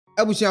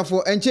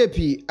abusuafo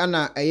enchepi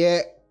ana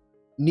eye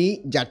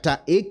ni jata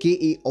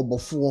aka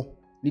obofou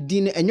ni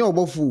din enye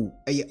obofou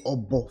eye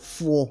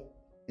obofou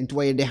nti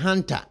waye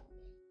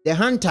the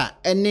hunter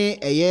ene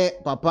eye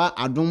Papa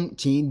Adom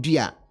Kyei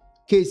Duah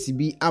case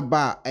bi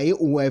aba eye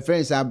uwe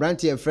friends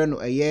abr3 friend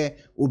no eye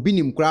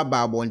Obinim kura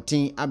ba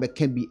abonten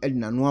abeka bi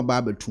adina no aba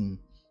abatum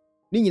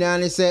ni nyina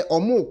ne se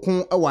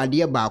omokon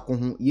awade baako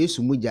ho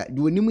Yesu Mogya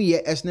de onim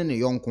ye esne ne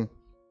yonko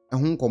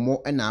ehun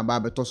nkomo na aba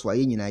abetoso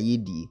aye nyina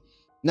yedie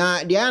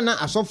na de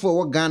ana asofo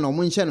wo Ghana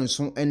omo nche no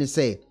so ene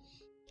se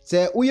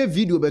uye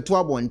video beto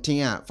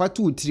abonten a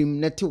fatu utrim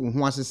nete wo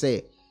ho ase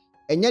se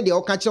enye de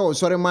okache wo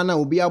sore ma na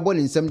obi abo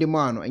ne nsem de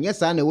ma no enye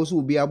saa na wo so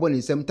obi abo ne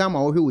nsem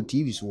tama wo hwe wo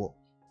TV so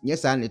enye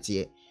saa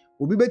nete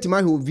obi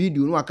betima hwe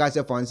video no aka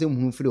se fa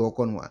nsem hu firi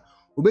hoko no a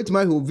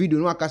obetima hwe video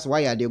no aka se wa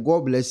ya de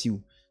God bless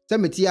you se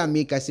meti ya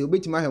make se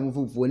obetima hwe mo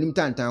fufu onim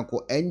tantan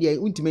ko enye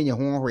untime nye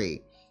ho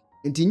hwe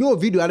nti nye o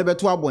video ade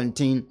beto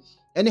abonten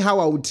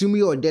anyhow a utrim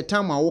ye o de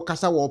tama wo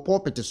kasa wo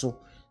pulpit so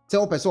se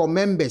wo pese o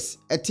members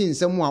eti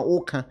nsem a wo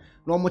ka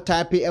no mo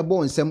type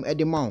ebo nsem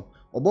ede ma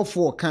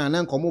obofou kan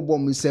na nkomo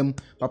bom nsem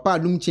Papa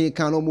Adom Kyei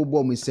kan no mo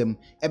bom nsem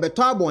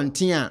ebeto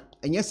abonten a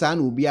enye saa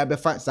na obi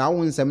abefa saa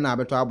wo nsem na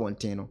abeto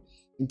abonten no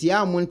nti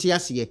ya mo nte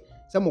ase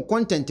se mo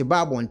content ba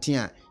abonten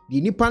a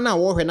di nipa na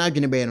wo hwe na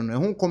adwene be no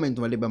ho comment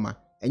wale be ma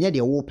enye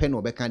de wo pe na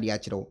obeka de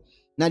akire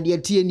na de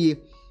tie nie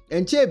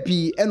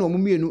enchepi ena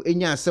omumienu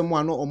enya asem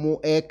a no omo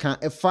eka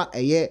efa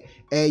eye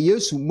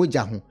Yesu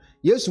Mogya ho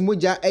Yesu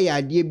Mogya eye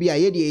ade bi a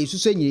ye de Yesu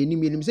so nyire ni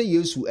menim se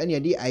Yesu ene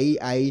de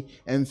ai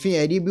emfe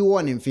ade bi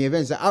wo ne mfe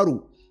even se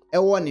aro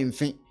wo ne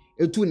mfe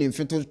etu ne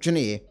mfe to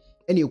twene ye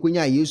ene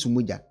ekonya Yesu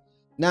Mogya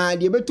na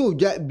de beto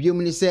odwa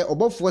biem ni se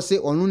obofo se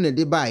onu ne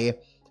de baaye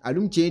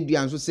Adom Kyei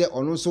Duah nso se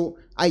onu so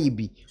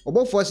ayibi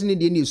obofo se ne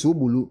de ne so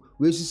bulu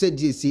we su se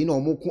die se na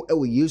omoko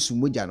ewo Yesu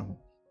Mogya no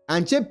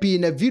anchepi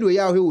na video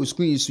ya hwe wo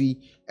screen su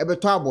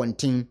ebeto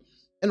abonten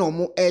ena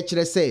omo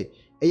kire se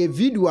eye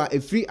video a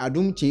efri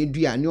Adom Kyei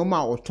Duah ne omo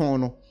a oton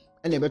no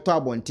ena ebeto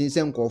abonten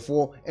se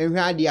nkofo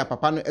enhwe ade a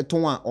papa no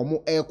eton a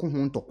omo eko ho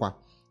ntokwa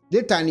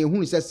data ne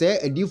ehunu se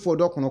Odifour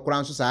Dokono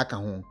kora nso sa aka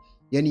ho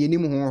ye ne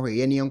yenim ho hwe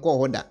ye ne enko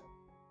hoda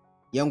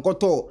ye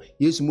nkoto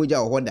Yesu Mogya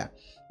hoda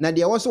na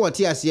de woso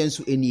wote ase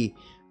nso enie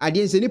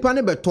ade nse nipa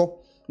ne beto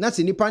na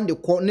se nipa de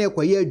ko na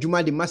ekwaye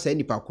adwuma de masa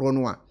nipa kro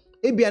no a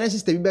ebia na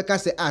sister bi beka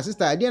se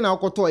sister ade na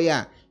akoto ye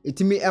a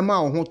etimi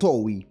ema wo ho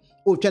to wi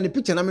o twa ne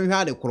picture na mehwe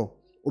ade kro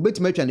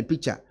obetima twa ne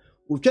picture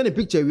o twa ne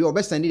picture wi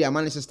obesande de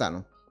amane sister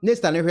no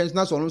next na hwe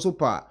na so no so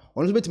pa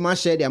ono so betima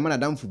share de amana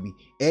damfo bi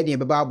de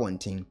beba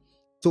abonten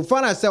so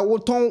far as wo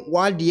ton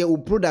wade o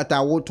product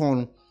a wo ton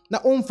no na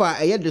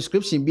onfa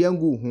description bi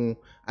angu ho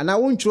ana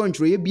wo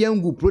ntro ye bi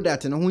angu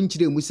product no ho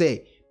nkire mu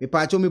se me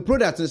pa cho me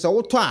product no se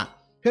wo to a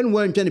hwe no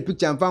wan twa ne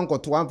picture mfa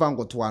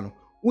nkoto no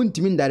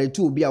untimi ndare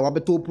tu obi a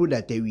wabeto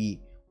product awi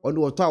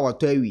odo oto a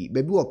wato awi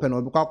bebi ope no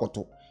obekwa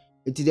akoto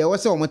eti de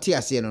wose omote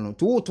ase no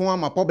to wo ton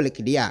ama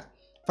public de a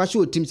fa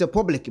sho tim se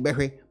public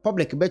behwe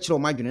public be kire o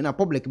madwene na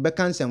public be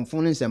cancel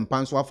fon nsem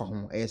so afa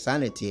ho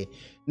sanete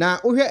na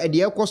ohwe ade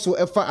ekoso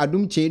efa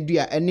Adom Kyei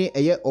Duah ene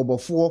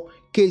obofou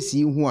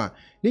case hu a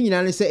ni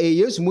nyina ne se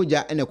Yesu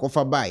Mogya ene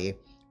kofa baaye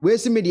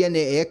wesi media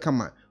ne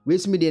kama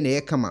wesi media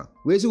ne kama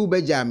wesi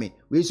ubejame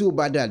wesi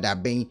ubada da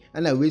ben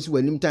ana wesi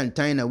wanim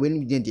tantan na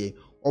wanim dede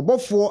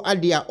obofou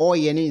ade a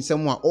oye ne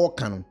nsem a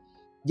oka no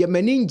ye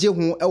mani nje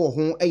ho ewo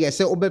ho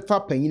se obefa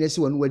panyina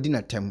si wonu wadi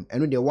na tem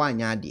eno de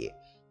wanya ade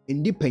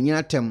ndi panyina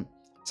atem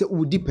se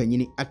udi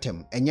panyini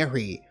atem enye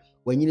hwe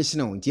wanyini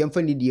sina wonti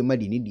yemfa ni die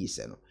madi ni die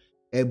se no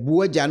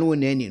ebu agya no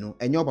na ani no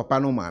enye papa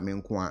no maame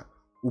nko a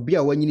obi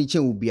a wanyini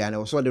chen obi a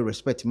na so de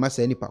respect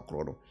masa ni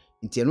pakro no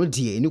nti eno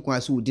die ni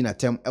kwa so udi na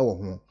tem ewo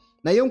ho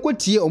na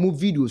yenkotie omu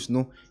videos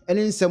no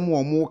ene nsem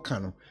omu ka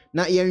no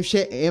na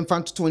yenhwe emfa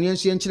ntoto ne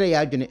nso yenkyere ya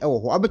adwene ewo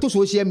ho abeto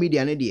social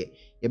media ne de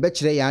ye be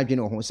kyere ya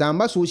adwene ho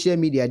samba social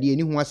media de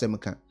ni ho asem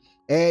ka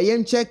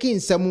yencheki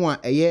nsem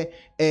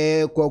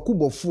a kwaku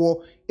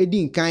bofou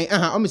edi nkan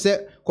o me se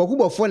kwaku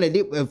bofou na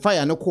de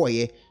fire no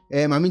koye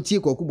maame tie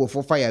kwaku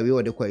bofou fire we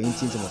o de koye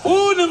nti nsem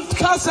unim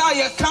kasa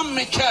ye kam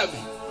me kemi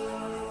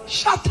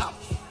shut up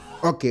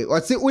okay o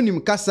se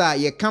unim kasa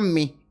ye kam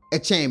me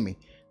echen me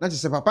na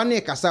se papa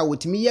na kasa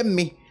wotimi ye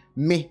me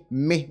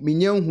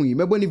nyanhu yi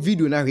mebo ni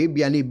video na hwe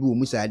bia na ebi wo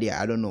musa ade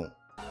I don't know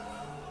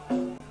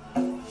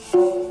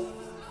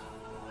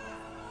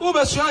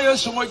ubesua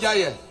Yesu Mogya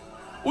ye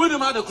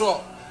unim ade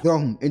kro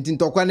don enti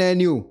ntokwa na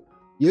ani o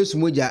Yesu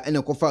Mogya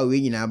ene kofa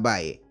we nyina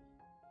baaye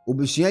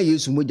obesua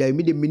Yesu Mogya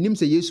mi de minim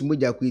se Yesu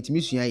Mogya ko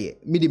etimi sua ye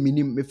mi de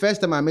minim me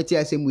first time ameti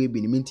asem we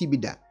bi ni menti bi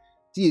da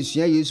ti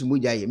esua Yesu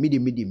Mogya ye mi de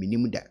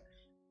minim da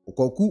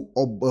okoku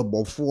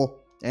obofou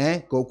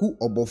koku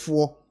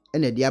obofou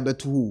ene de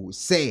abeto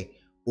se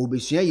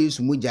obesua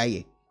Yesu Mogya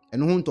ye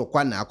eno ho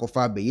ntokwa na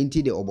akofa ba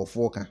yenti de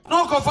obofou ka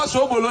no kofa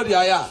so bolo de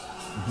aya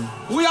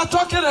we are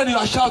talking and you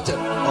are shouting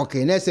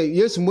okay na say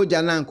Yesu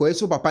Mogya na nko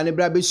eso papa ne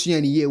bra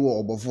besua ni ye wo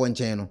obofou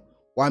nchen no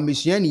wa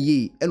mesua ni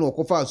ye ene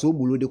okofa so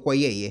bolo de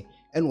koyeye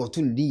ene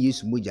oto ni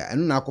Yesu Mogya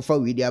eno na akofa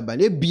we de aba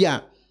na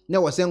bia na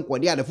wɔsɛ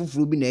nkɔde ade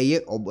foforo bi na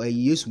ɛyɛ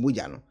Yesu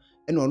Mogya no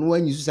ɛna ɔno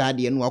wanyi so saa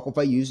de no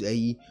akɔfa Yesu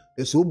eeii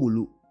eso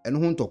bolu ɛno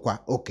ho ntɔkwa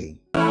okay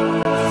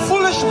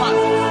foolish man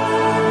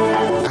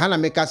hana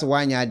meka se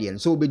wanya ade no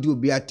so obedi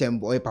obi atem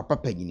ɔyɛ papa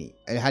panyini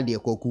ha de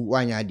koku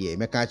wanya ade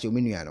meka che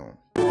omenua no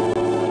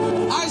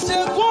I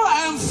say go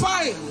and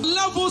fight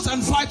levels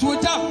and fight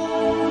with them.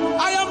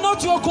 I am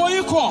not your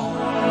co-equal.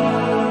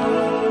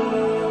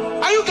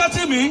 Are you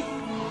getting me?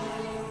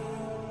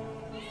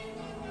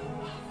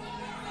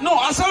 No,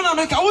 I said I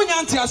make a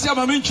winyanti as I'm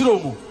a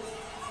minchromo.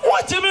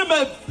 What do you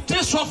mean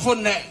this one for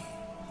now?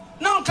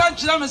 Now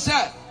can't you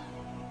say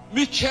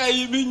me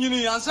chay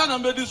mini and son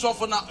of this one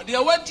for now?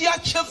 The way dear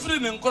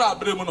chefrin and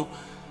crab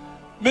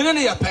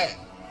Many a pair.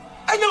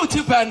 I know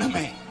tipper and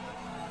me.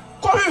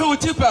 Call me who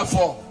tipper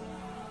for.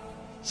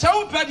 So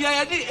bad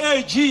ya the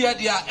age ya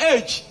the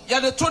age ya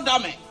the two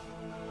dame.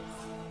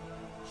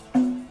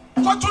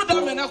 Got two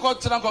dame na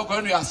got tranko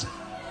konuas.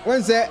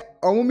 When say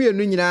omumi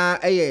enu nyina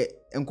eye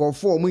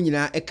nkofo omu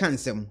nyina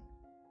ekansem.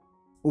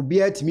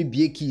 Obia timi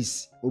bie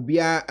keys,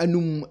 obia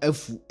anum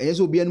afu.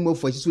 Enye obia anum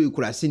afu achiso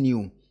ekurase ni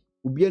o.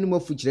 Obia anum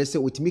afu kire se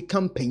otimi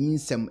kampanyin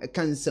nsem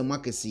ekansem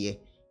akese.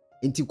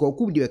 Enti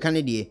koku de beka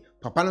ne de,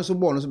 papa no so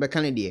bo no so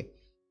beka ne de.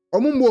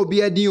 Omumbo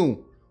obia din o.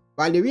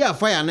 Ba le wi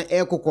afaya na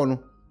ekokọ no.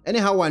 Ene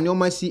ha wa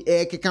nyoma si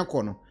keka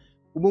kọ no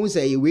ubon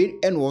se ye we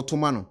ene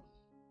otoma no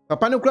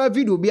papa no kra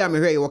video bi a me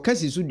hwe ye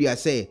wakasi su dua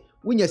se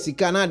wonya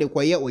sika na de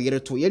koye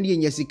oyere to ye de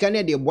nya sika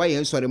na de boa ye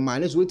nsore ma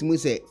na so wetimi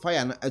se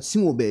fire na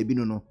asin wo baabi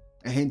no no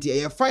ehenti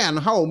ye fire no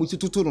ha wo musi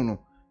tutu no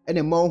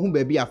ene ma hu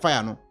baabi a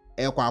fire no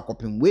kwa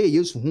akopem we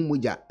Yesu hu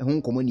Mogya ho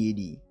nkomo ne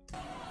edi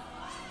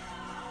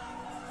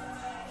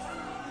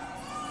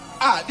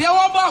de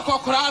wo ba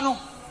akokora no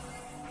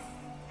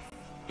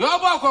yo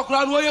ba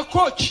akokora no ye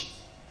coach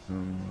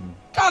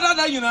Kada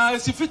da yina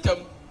esi fitam.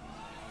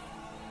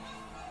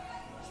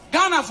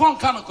 Ghana phone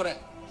kan kore.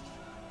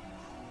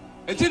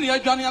 Enti ne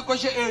adwane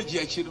akɔhye age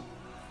achi no.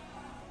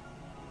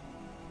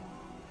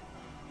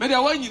 Me de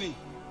wanyini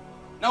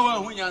na wa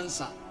hu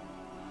nyansa.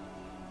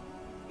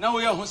 Na wo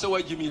ye hu se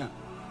wagimi a.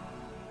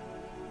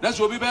 Na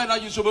so obi be na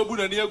yuso bebu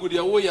na ne agudi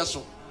wo ye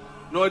so.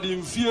 Na odi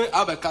mfie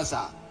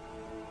abekasa.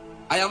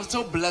 I am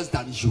still blessed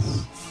than you.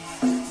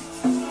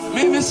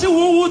 Me se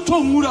wo to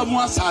nwura mu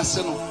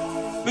asase no.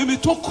 Mimi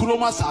to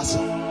kuroma sasa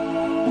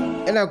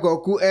ena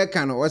koku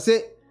eka no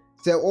wose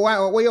se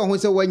wo ye ho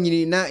se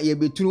wanyini na ye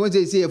betunu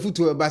wose se ye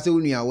futu ba se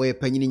onua wo ye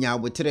panyini nya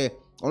abotre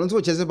ono to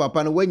chese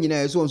papa no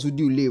wanyina ye so onso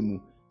di ulemu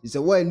se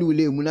wo ni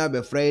ulemu na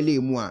be fra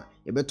ulemu a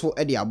ye beto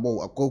e de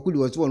abo koku di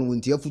wose won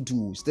wontia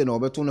futu ste na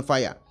obeto no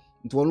fire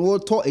nti won wo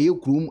to eye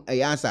kurum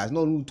eye asas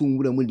na onu to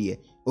nwura mu de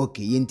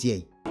okay ye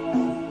ntie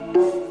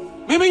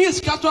mimi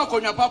yisika to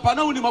akonya papa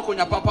na woni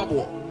makonya papa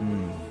bo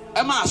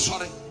e ma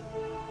asore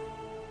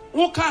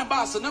who kind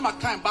bass and never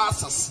kind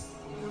basses.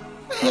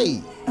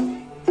 Hey,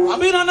 I've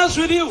been honest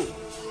with you.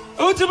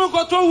 Ultimate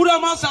got to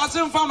Urama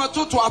assassin from a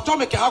to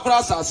atomic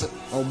Acquah assassin.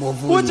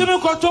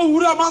 Ultimate got to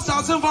Urama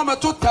assassin from a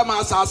to Tama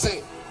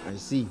assassin. I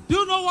see. Do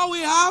you know what we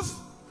have?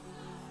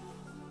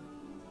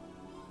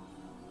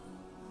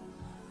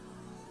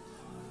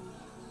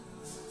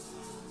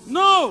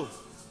 No.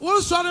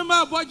 What's sorry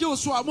my boy you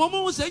so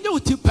Momo was saying you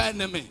tip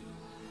enemy.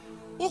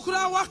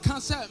 Ukra what can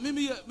say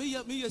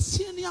me a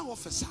senior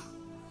officer.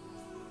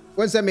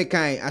 When say me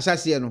kind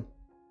asase no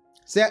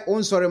say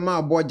on sorry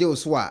ma boje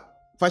so a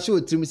fa hye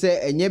otrim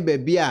say enye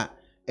baabi a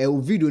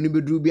video ni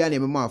beduru bia na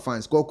me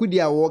fans kokudi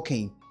a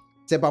walking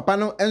say papa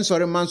no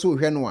ensori man so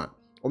hwe no a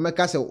o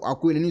meka say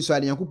Acquah ni so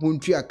ade yakopon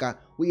tuaka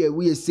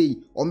we sei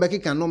o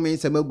mekeka no men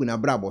sem agu na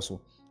brabo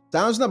so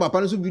tan so na papa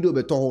no so video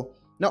beto ho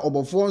na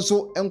obofo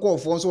nso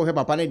enkofo nso hwe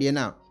papa ne de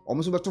na o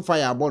mo so beto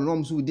fire abon no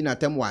mo so di na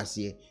tem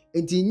wase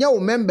enti nya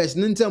wo members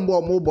ni ntem bo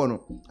mo bo no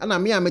ana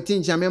me a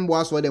metincha membo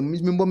aso dem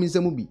membo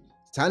minsemu bi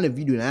Tana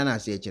video na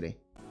say chere.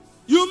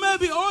 You may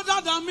be older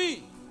than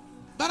me,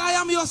 but I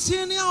am your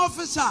senior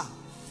officer.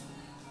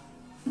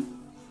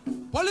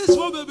 Police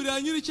will be the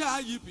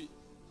IGP.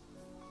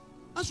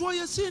 That's why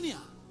you're senior.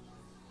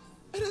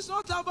 It is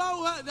not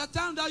about the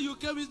time that you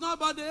came, it's not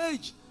about the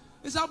age.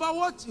 It's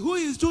about who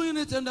is doing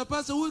it and the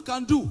person who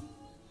can do.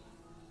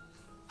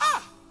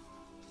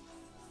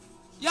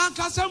 Yan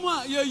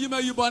Kasamwa, you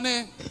may you bone.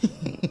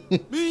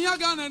 Me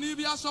Yagan and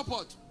Ibia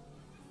support.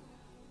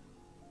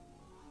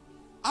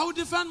 I will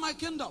defend my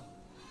kingdom.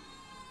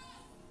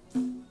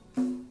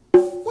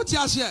 What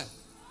you say?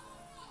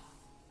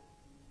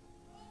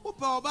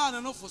 Upa oba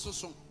na no foso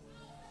so.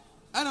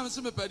 Ana me se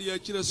me pedi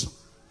akire so.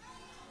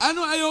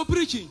 Ano ayo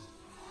preaching.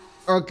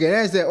 Okay,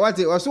 let's say what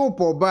was so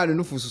upa oba na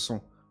no foso so.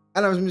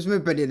 Ana me se me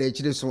pedi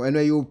akire so. Ano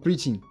ayo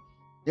preaching.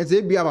 Yes, e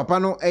bia papa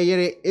no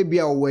eyere e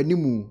bia o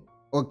wanimu.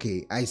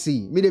 Okay, I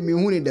see. Me de me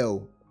hu ni da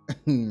o.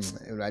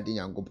 Ewrade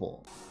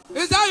Nyankopon.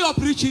 Is that your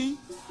preaching?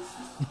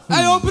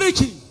 Ayo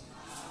preaching.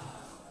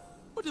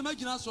 What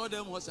imagine I saw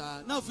them was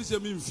now if it's a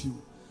mean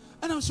few.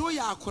 And I'm so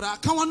yakura,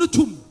 come on the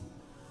tomb.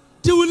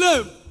 Till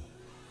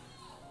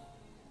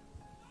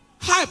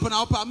hype on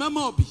our pa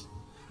memory.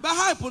 But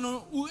hype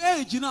on who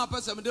age in our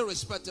person they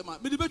respect them.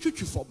 But the better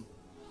you form.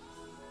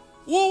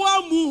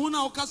 Wowa mu hu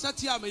na okasa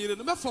ti amayire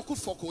no me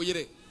foko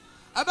yire.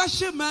 Aba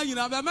hye ma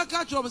nyina ba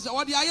meka kiro se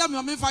wo de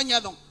ayam me fa nye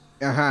no.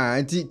 Aha,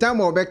 anti time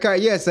obeka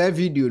yes a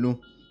video no.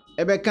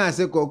 Ebeka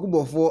se ko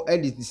kubofo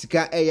edit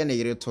sika eye na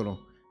yire to no.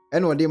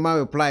 Ene ode ma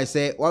reply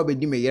say wa be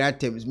di me yire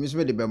items me so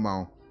me de be ma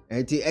wo.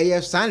 Anti eye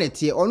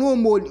sanity ono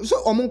mo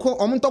so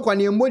omntokwa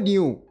na emodin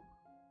o.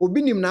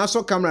 Obinim na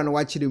aso camera na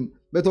wa kirem.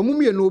 But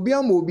omumie no obi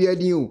ama obi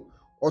adin o.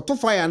 Oto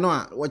fire no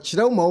a wo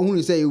kire ma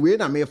ohunu say we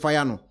na me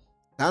fire no.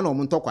 Ta na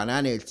omntokwa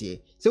na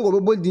etie. Say wo be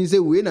bodin say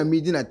we na me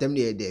di na tem na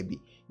e da bi.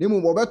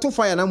 Nemu wo be to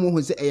fire na mo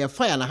hu say eye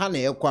fire na ha na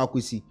ekọ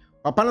akosi.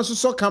 Papa no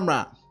so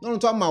camera no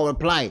to ma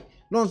reply.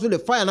 No so the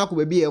fire na ko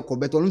be bi ekọ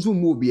but ono so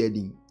mu obi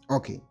adin.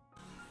 Okay.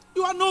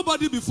 You are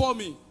nobody before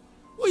me.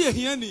 Wo ye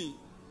hia ni.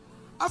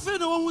 Afi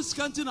na wo hu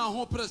skanti na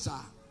ho pressa.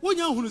 Wo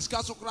nya hunu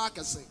ska so kra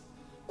akese.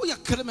 Wo ye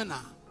criminal.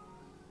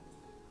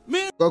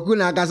 Me Koku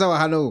na akasa wa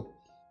ha no.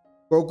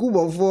 Koku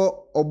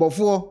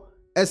obofo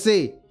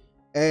ese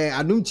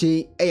Adom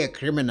Kyei eye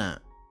criminal.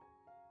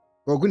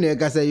 Koku na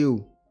akasa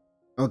you.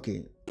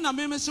 Okay. Na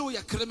me se wo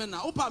ye criminal.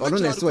 Opa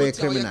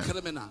me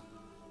criminal.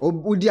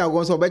 Odi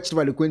agon so be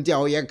chirwa le kwenti a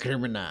wo ye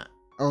criminal.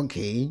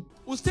 Okay.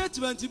 O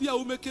statement bi a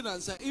wo make na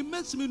say it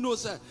makes me know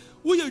say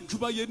wo ye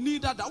djuba ye ni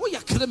dada wo ye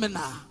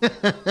criminal.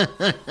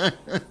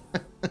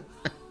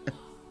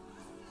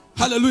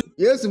 Hallelujah.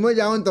 Yesu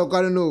Mogya won to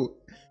kwaro no.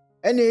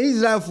 Any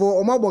Israel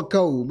for omaboka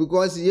o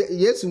because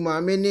Yesu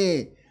Maame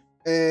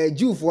ne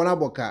Jew for na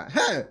boka.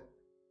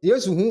 He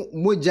Yesu hu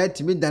Mogya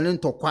timi dane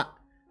ntokwa.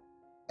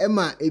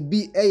 Ema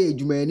ebi eye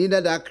djuma ni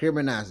dada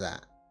criminals a.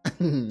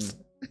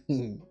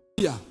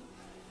 Yeah.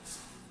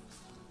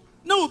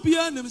 Na obi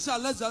anim say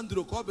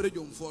Alexander ko bere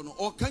dwomfo no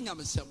o kanya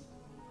mesem.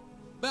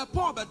 Be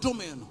Paul be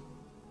dome no.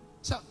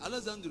 Say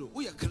Alexander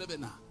wo ye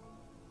criminal.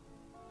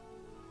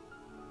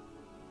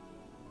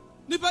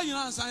 Nipa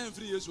nyina ansan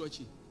free Yesu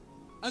achi.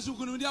 Asu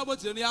kunu ndi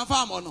abotire ne afa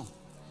am no.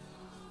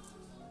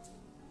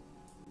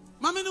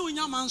 Mame ne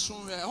wonya manso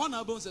hwe ho na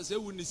abon sese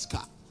wu ni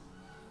sika.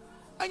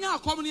 Anya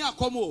akom ne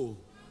akom o.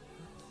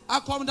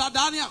 Akom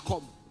dada ne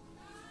akom.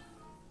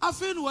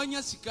 Afi no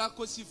wanya sika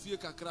kosi fie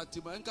kakra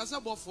tima nkasa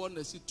bofo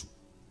na situ.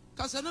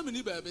 Kasa na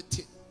meni ba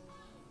bete.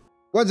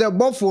 What's a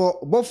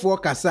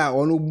bofo kasa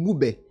ono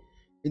bube.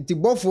 Nti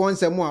bofo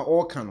nsem a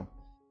oka no.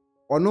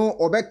 Ono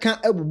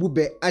obeka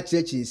abubube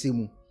achechi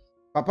nsemu.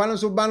 Papa no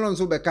so ba no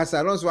so be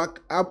kasa no so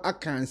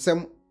aka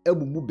nsem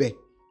abubube.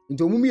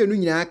 Nti omumie no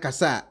nyina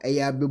kasa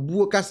eya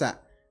abebuo kasa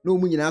na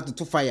omu nyina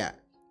atoto fire.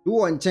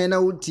 Wo nchen na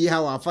wuti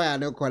ha wa fire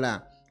no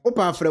kola.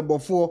 Opa afre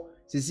bofo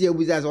sisi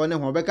abuza so one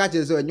ho be ka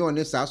che so enye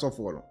one sa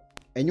asofo no.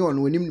 Enye one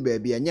onim ne ba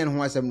bia enye ne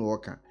ho asem no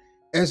woka.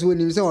 Enso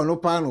onim se ono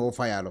pa no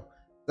fire no.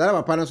 Dara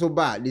papa no so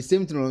ba the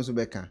same thing no so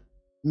be ka.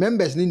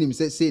 Members ni nim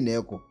say na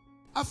eko.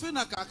 Afi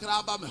na kakra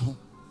aba me ho.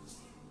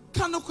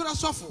 Ka no kura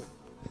sofo.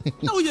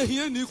 Na wo ye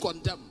hia ni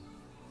condemn.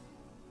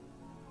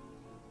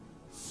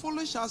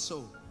 Foolish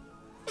asshole.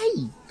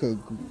 Hey,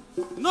 Koku.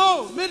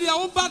 No, media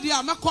won bad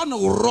ya me ko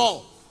no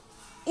raw.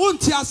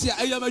 Unti asia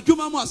eyam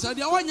adwuma mu asa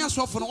dia wanya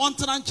sofo no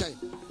ontena nkyai.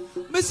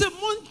 Me se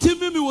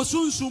muntimi mi wo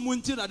sunsu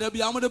munti na da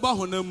bia amode ba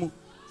honam.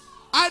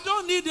 I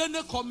don't need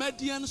any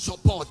comedian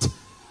support.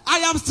 I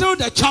am still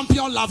the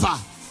champion lover.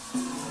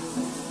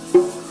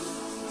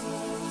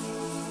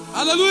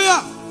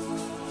 Hallelujah.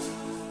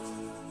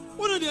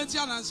 One de anti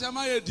ananse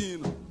ma ye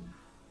din no.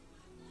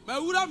 Ma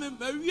wura me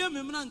ma wie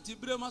me mnanti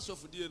brema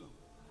sofodie no.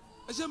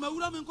 E se ma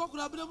wura me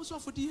nkokura brema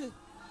sofodie.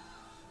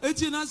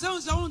 Eti na se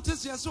won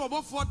tese se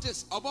obofo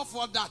this,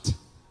 obofo that.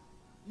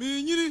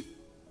 Me nyiri.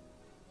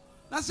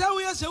 Na se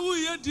wo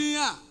ye din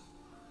a.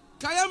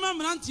 Kaya ma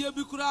mnanti e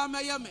bi kura ma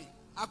ye me.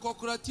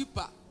 Akokura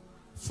tipa.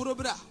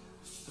 Furobra.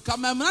 Ka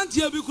ma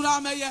mnanti e bi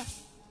kura ma ye.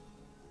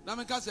 Na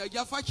me ka se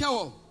ajafa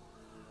kyewo.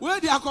 We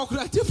di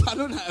akokura tipa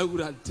no na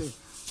awurante.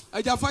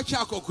 Ajafa kye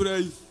akokura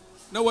yi.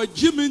 Na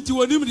wagi minti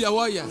wonim de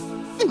wo ye.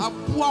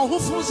 Aboa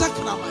hofo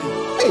sakraman.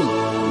 Hey.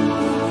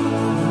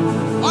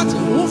 What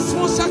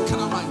hofo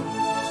sakraman.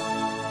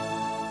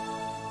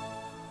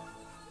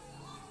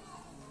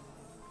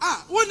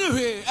 Ah, woni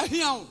hwe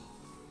ahia wo.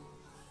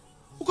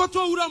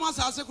 Ukoto wura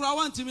masase kura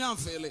wantimi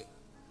amfele.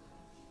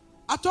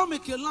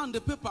 Atomic land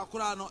the paper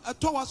kura no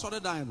eto wa sore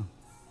dan no.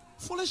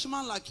 Foolish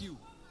man like you.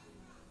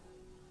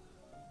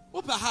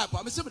 Opa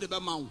hype, I say me the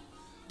man.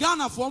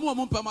 Ghana for more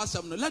month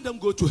no, let them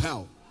go to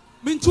hell.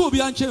 Me too be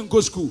and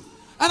go school.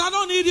 And I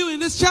don't need you in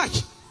this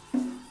church.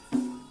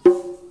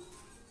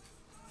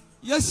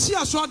 Yes, see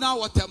I saw now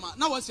what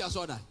now what's your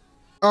saw that?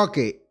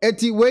 Okay,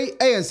 eti we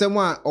ensem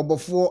a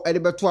obofo e de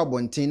beto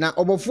abonten na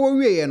obofo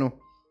wie no.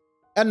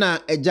 Na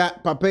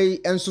eja papa yi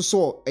enso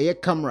so eye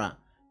camera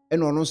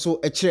eno no so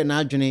e kire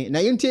na adwene na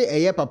yentie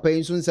eye papa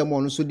yi nso nsem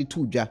ono so de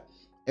tudwa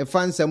e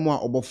fa nsem a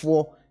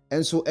obofo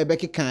enso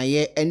ebekeka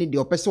ye ene de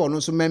opese ono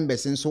so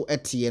members nso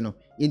etie no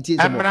yentie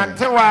nsem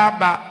amrante wa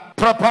aba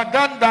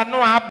propaganda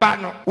no aba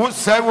no wo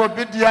sai wo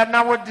bidia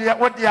na wo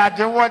de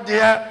age wo de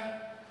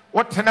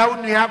wo tena wo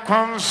nua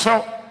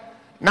konso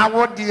na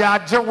wo de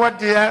age wo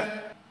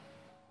de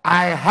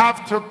I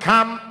have to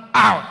come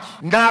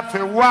out na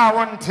fe wa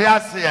won te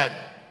ase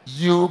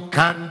you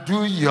can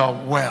do your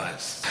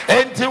worst.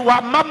 Enti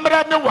wa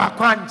mamra ne wa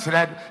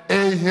kwankyerɛ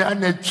ehia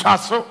ne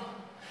twaso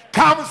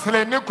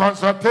counseling ne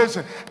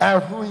consultation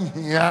ɛho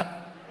hia.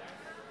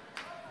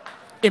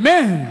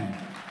 Amen.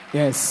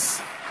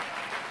 Yes.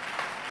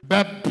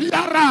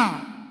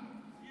 Bebiara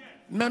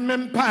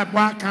memempa ebo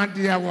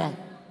akandie wo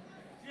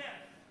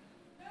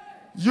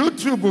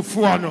YouTube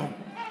fo no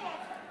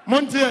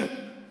montie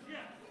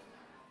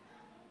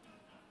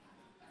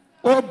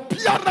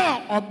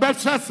obiara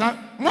obehwesa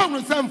mo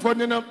nsemfo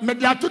ni no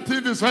media to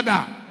TV so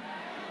da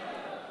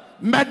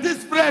me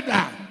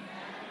spreader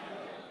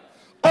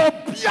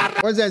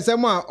obiara was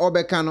nsem a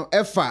obeka no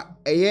efa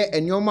eye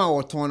enioma a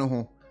woton no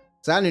ho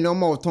saa ne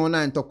enioma woton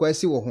na ntokwa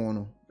asi wo ho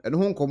no eno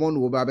ho nkomo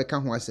no oba beka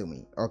ho asem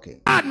yi okay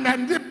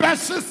anandi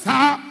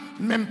behwesa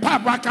mempa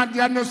ebo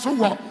akandie no so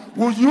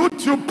wo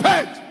YouTube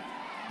page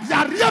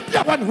yare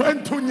bia won ho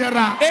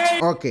ntunyera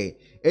okay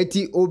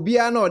eti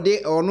obia na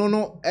ode ono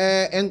no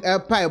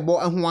paebo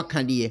ho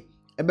akade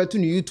ebeto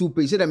no YouTube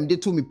page say dem dey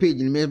to me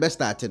page ni me be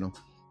start no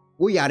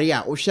wo yare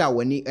a wo hwa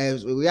wani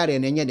wo yare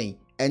na enye den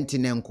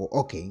entinenko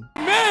okay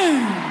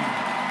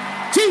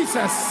Amen.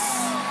 Jesus.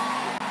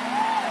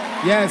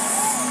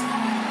 Yes.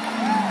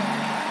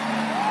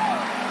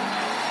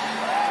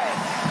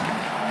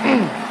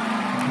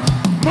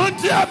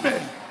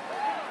 Montiabe.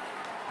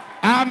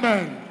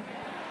 Amen.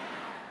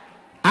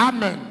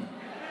 Amen.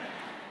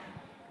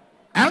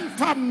 And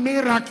for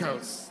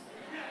miracles.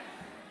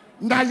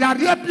 Na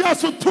yare bia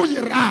so to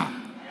yira.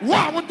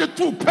 Wa won the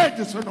 2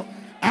 pages no.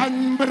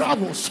 And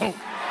bravo so.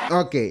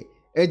 okay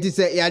eti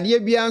se yade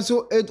bia nso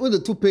wo the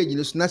 2 page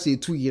no so na se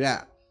 2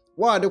 yira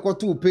wa de ko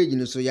 2 page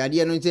no so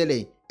yade no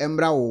ntele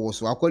embra wo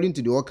so according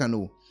to the work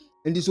no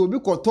ndi so obi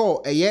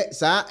koto eye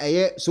saa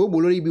eye so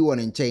bolori bi won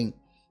nchen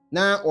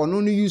na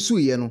ono no yusu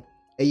ye no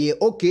eye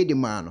okay de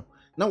ma no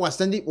na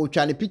wasende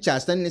otwa ne picture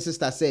stand ne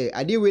sister say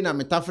ade we na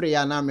metafre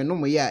ya na me no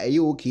mo ya eye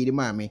okay de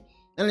ma me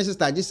na ne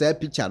sister gi saa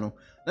picture no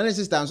na ne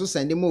sister nso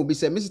send mo obi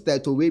say me sister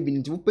to we bi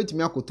nti wo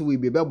petimi akoto we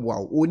bi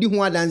beboa odi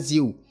ho adanse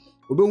o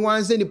obi ho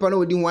anse nipa na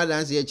odi ho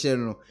adanse ye kire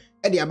no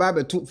e de aba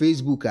beto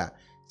Facebook a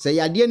say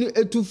yade no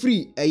etu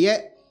free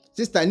eye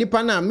sister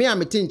nipa na me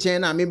amete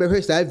nchen na me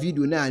behwe saa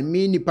video na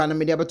me nipa na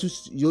me de abeto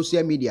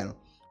social media no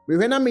we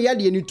hwe na me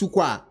yade ni tu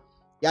kwa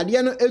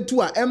yade no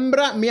etu a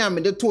embra me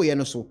amede to ye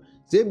no so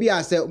say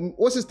bia say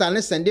o sister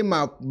ne send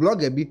ma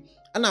blogger bi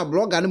ana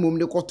blogger no mom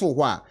de koto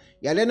ho a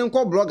yade no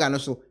nko blogger no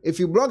so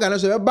efi blogger no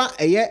so eba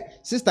eye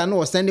sister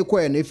no send ko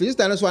ye no efi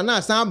sister no so na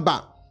asan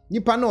ba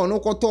nipa na ono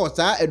koto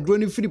saa eduro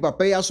ni free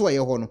papa ya so ye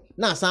ho no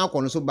na asan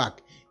akọ no so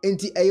back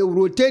enti eye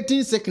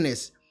rotating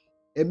sickness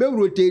ebe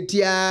rotate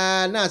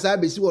na asa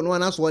besi wo no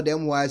na so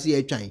dem ho asi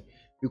atwan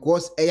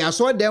because eye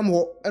so dem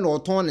ho na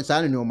oton ne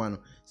saa ne nyoma no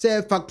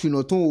say factory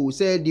no ton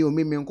say di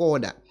omimi nko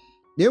hoda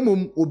na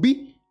emom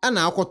obi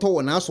ana akoto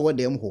wo na so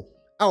dem ho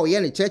a o ye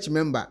ne church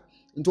member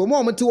nti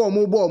omo te wo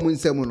mo bo omo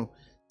nsam no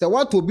te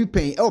wato obi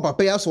pen e wo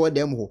papa ya so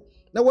dem ho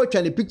na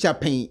watwa ne picture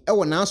pen e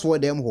wo na so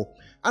dem ho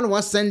ana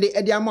wa send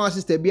e dia ma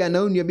sister bi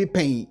ana onua bi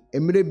pen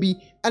emre bi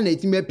ana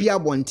etimi apia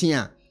bonten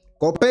a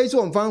ko pay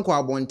so mfan ko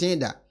abonten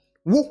da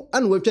wo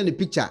ana watwa ne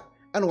picture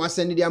ana wa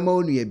send dia ma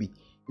onua bi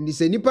ndi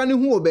se nipa ne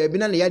hu oba bi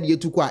na yade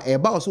yetuko a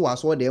eba so wa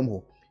so dem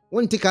ho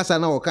wonti kasa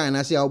na wo kan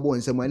na se a wo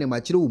nsam ane ma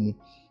kire wo mu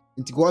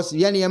nti cause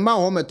ya ne ma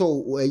ho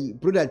meto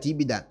product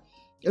bi da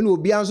ene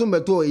obi anso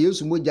meto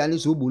Yesu Mogya ne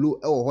so bulu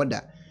e wo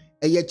hoda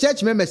eye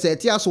church member se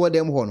ti aso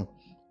dem ho no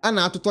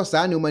ana atoto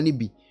saa ne ma ne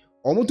bi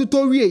omo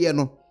toto wie ye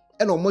no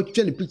ene omo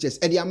twetwe ne pictures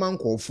e de ama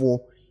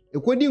nkofo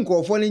ekodi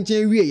nkofo ne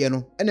nchen wie ye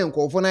no ene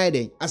nkofo na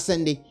yeden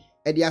asende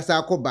e de asa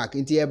akọ back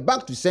nti e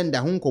back to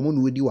sender ho nkomo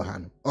no odi wa ha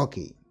no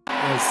okay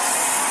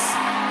Yes.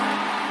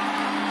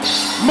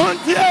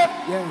 Montie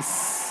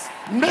Yes.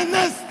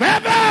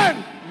 minister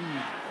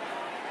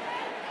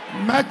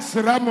Max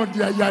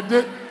Ramodia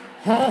yade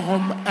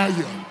honhom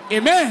ayo.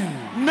 Amen.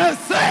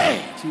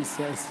 Nese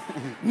Jesus.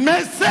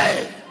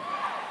 nese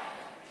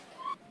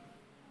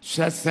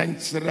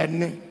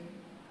shasanchirene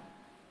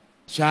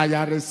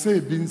shayare se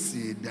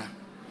binsida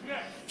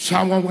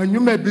shawa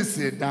wanyuma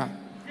bisida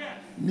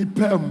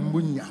nipa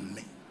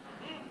munyame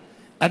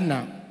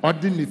ana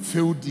odini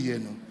feudie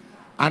no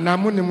ana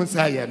munim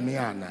say me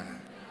ana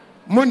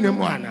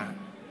munim ana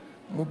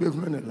mo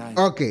behunu ne line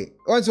okay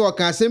once wo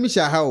kan asemi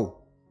sha ha o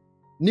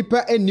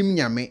nipa enim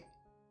nyame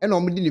ena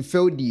omdi ne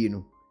feudie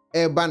no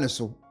e ba ne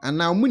so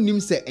ana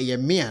munim se eye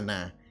me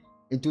ana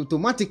enti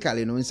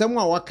automatically no nsem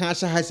a waka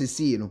asha ha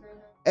sesi no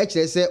e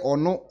kire se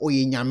ono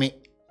oye nyame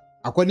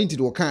according to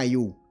the wakan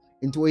you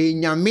enti oye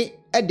nyame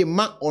e de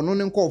ma ono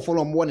ne nko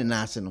follow mo ne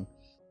na ase no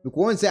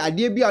because say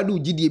ade bi adu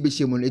gidie be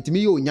hyem no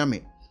etimi ye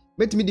onyame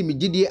betimi de me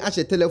gidie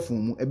ahye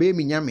telephone mu ebe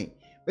mi nyame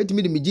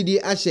betimi de me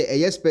gidie ahye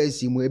eye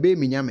space mu ebe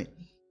mi nyame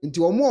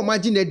enti omo o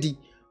magi na di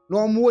na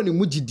omo woni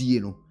mu gidie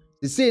no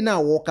se na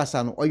wo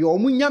kasa no oye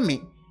omo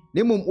nyame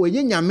na mom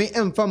oye nyame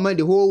emfa ma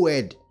the whole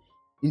world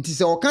nti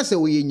se o kasa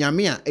oye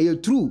nyame a eye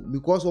true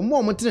because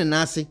omo tene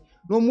na ase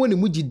na omo woni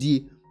mu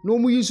gidie na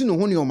omo yusu no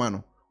ho ne oma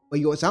no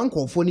oye osan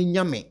konfo ni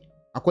nyame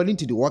according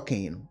to the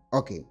working no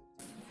okay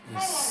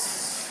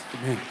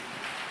Amen.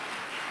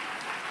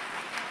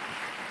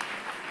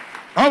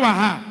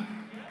 Owaha.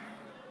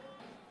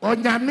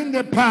 Onyame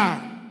ne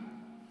pa.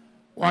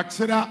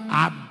 Ochira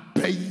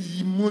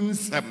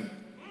abayimunsem.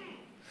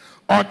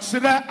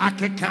 Ochira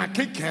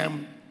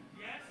akekakekam.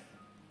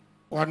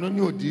 Ono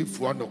ni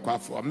Odifour no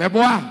kwafo.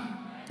 Meboa.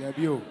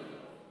 Debio.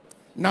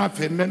 Na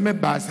fe me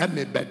ba sa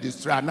me be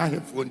distra na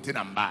hefo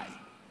ntina mbai.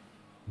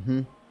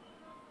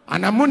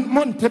 Ana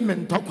mon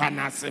temen tokwa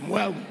na asem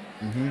well.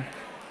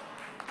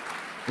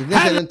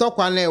 Ìdíje ní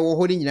ntọ́kwa náà ẹ̀wọ̀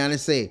hó ní nyina ní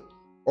sẹ́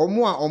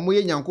ọmọ a ọmọ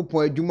yẹ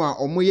nyankopɔn adwuma a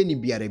ọmọ yẹ ní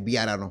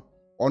biara no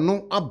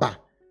ọ̀nù aba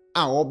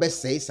a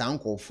ọbẹ̀sẹ̀ saa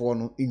nkọ̀ọ̀fọ̀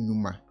no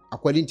enyuma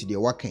according to the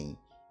wakan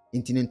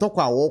nti ní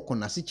ntọ́kwa a wɔkɔ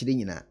na se kyerɛ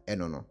nyina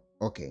ɛno no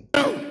okay.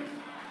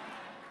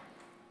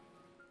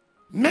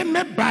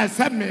 Me ba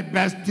sa me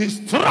best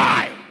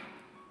destroy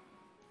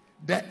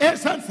the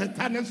ancient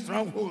satanic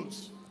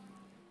strongholds.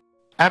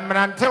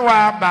 Emrante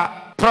wa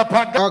ba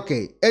propaganda.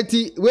 Okay,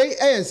 eti wei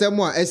ɛyɛ nsɛm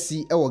a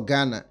asi ɛwɔ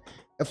Ghana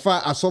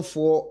ɛfa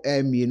asɔfoɔ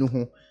mmienu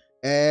ho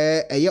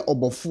ɛyɛ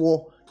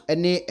ɔbɔfoɔ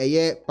ɛne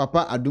ɛyɛ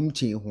Papa Adom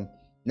Kyei ho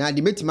na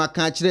de metima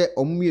ka kyerɛ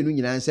ɔmo mmienu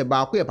nyinaa sɛ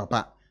baako yɛ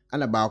papa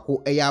ana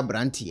baako ɛyɛ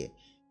abranteɛ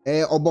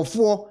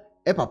ɔbɔfoɔ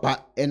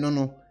papa ɛno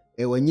no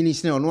wanyini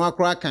sene ɔno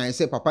akora kan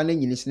sɛ papa na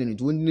nyini sene no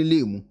to woni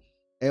le mu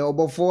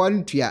ɔbɔfoɔ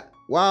antua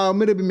wa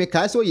mere bi me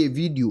ka sɛ ɔyɛ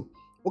video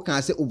o kan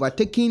sɛ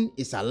overtaking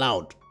is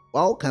allowed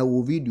wa o kan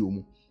wo video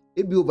mu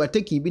ebi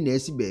overtaking bi na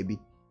asi baabi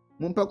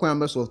mompa kwan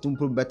be so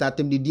tumpo beta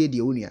atem de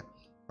die onua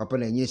papa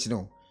na nyɛ sene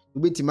o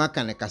obetima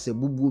aka ne kase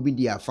bubuo bi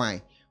dia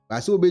fine ba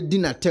sɛ obedi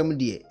na tem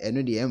de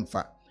ɛno de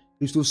ɛmfa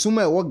kristo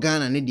suma ɛwɔ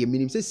Ghana ne de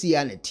minim sɛ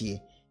sia ne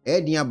tie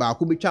ɛdia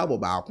baako betwa abo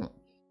baako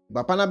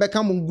papa na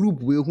bɛka mo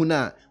group we hu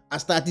na a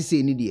start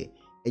say ni de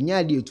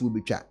ɛnya de etu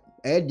betwa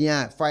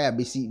ɛdia fire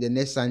besi the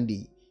next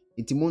Sunday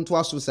nti mo nto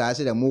aso saa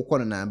sɛ de mo kɔ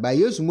no na ba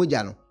Yesu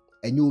Mogya no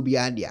ɛnya obi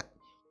adia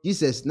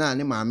Jesus na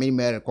ne Maame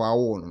Mary kwa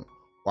awo no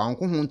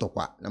wanko ho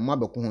ntokwa na mo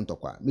abɛko ho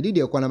ntokwa medi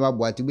de ekwana ba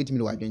boate betimi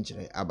de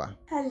wadwenkyere aba.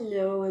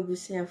 Hello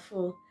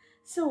ebusiafo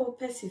so wo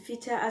pesi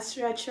fita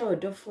asracha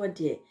Odifour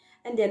de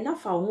and then na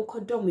fa ho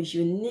kodom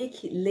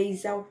unique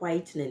laser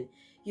whitening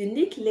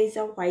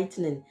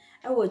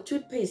our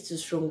toothpaste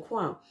stronko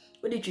a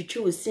wo de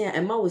twitwi wo sen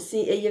ema wo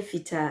sen eye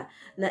fita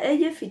na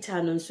eye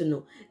fita no nso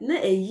no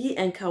na eyi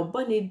enka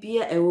bone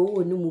bia ewo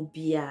wo no mu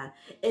bia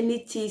any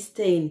tea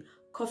stain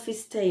coffee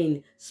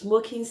stain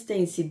smoking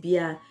stain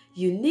sibia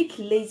unique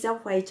laser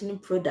whitening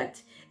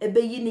product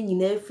ebeyi ni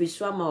nyina free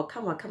so ama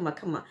kama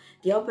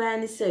de obaya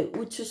ni say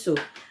utu so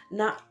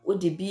na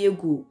odi bi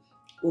egu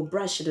o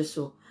brush do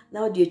so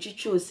na odi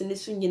etwitwi osini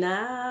so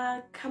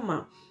nyina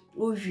kama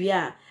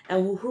ohwia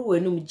enhuhuru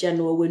wenum gya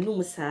no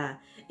wenum saa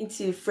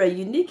nti fra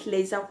unique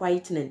laser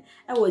whitening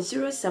e was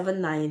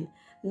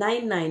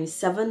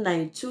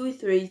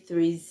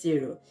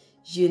 07999792330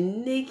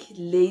 unique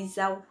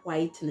laser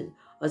whitening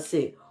or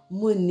say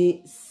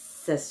money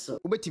seso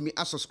Obetimi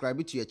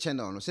subscribe to your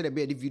channel no say the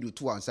be the video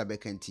to ansa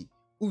bekanti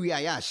uwi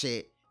ya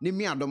share ne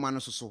mi adoma no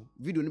so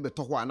video no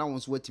beto ho ana won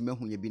so watime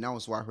hu ye bi na won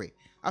so ahwe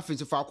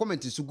afenso fa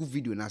comment so gu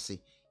video na se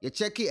ye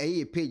check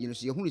ye page no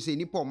so ye hu say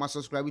nipa o ma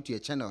subscribe to your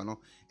channel no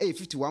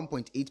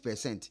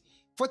 51.8%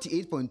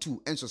 48.2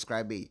 and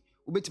subscribe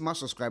obetimi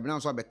subscribe na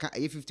so abeka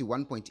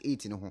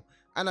 51.8 no ho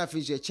ana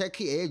afenso ye check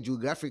ye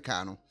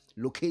geographical no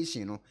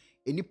location no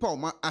enipa o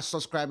ma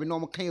subscribe no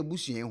mo kan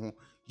abusuan ho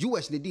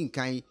US ne din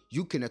kan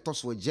UK ne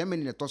toso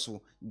Germany ne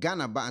toso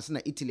Ghana ba ansa na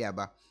Italy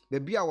aba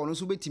bebi a wono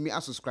so betimi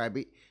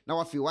subscribe na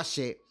wafi wa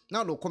share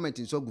na do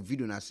comment so gu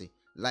video na se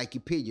like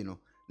page no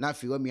na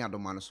afi wa mi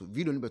adoma no so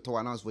video no beto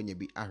wa na so nya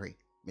bi ahwe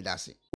medase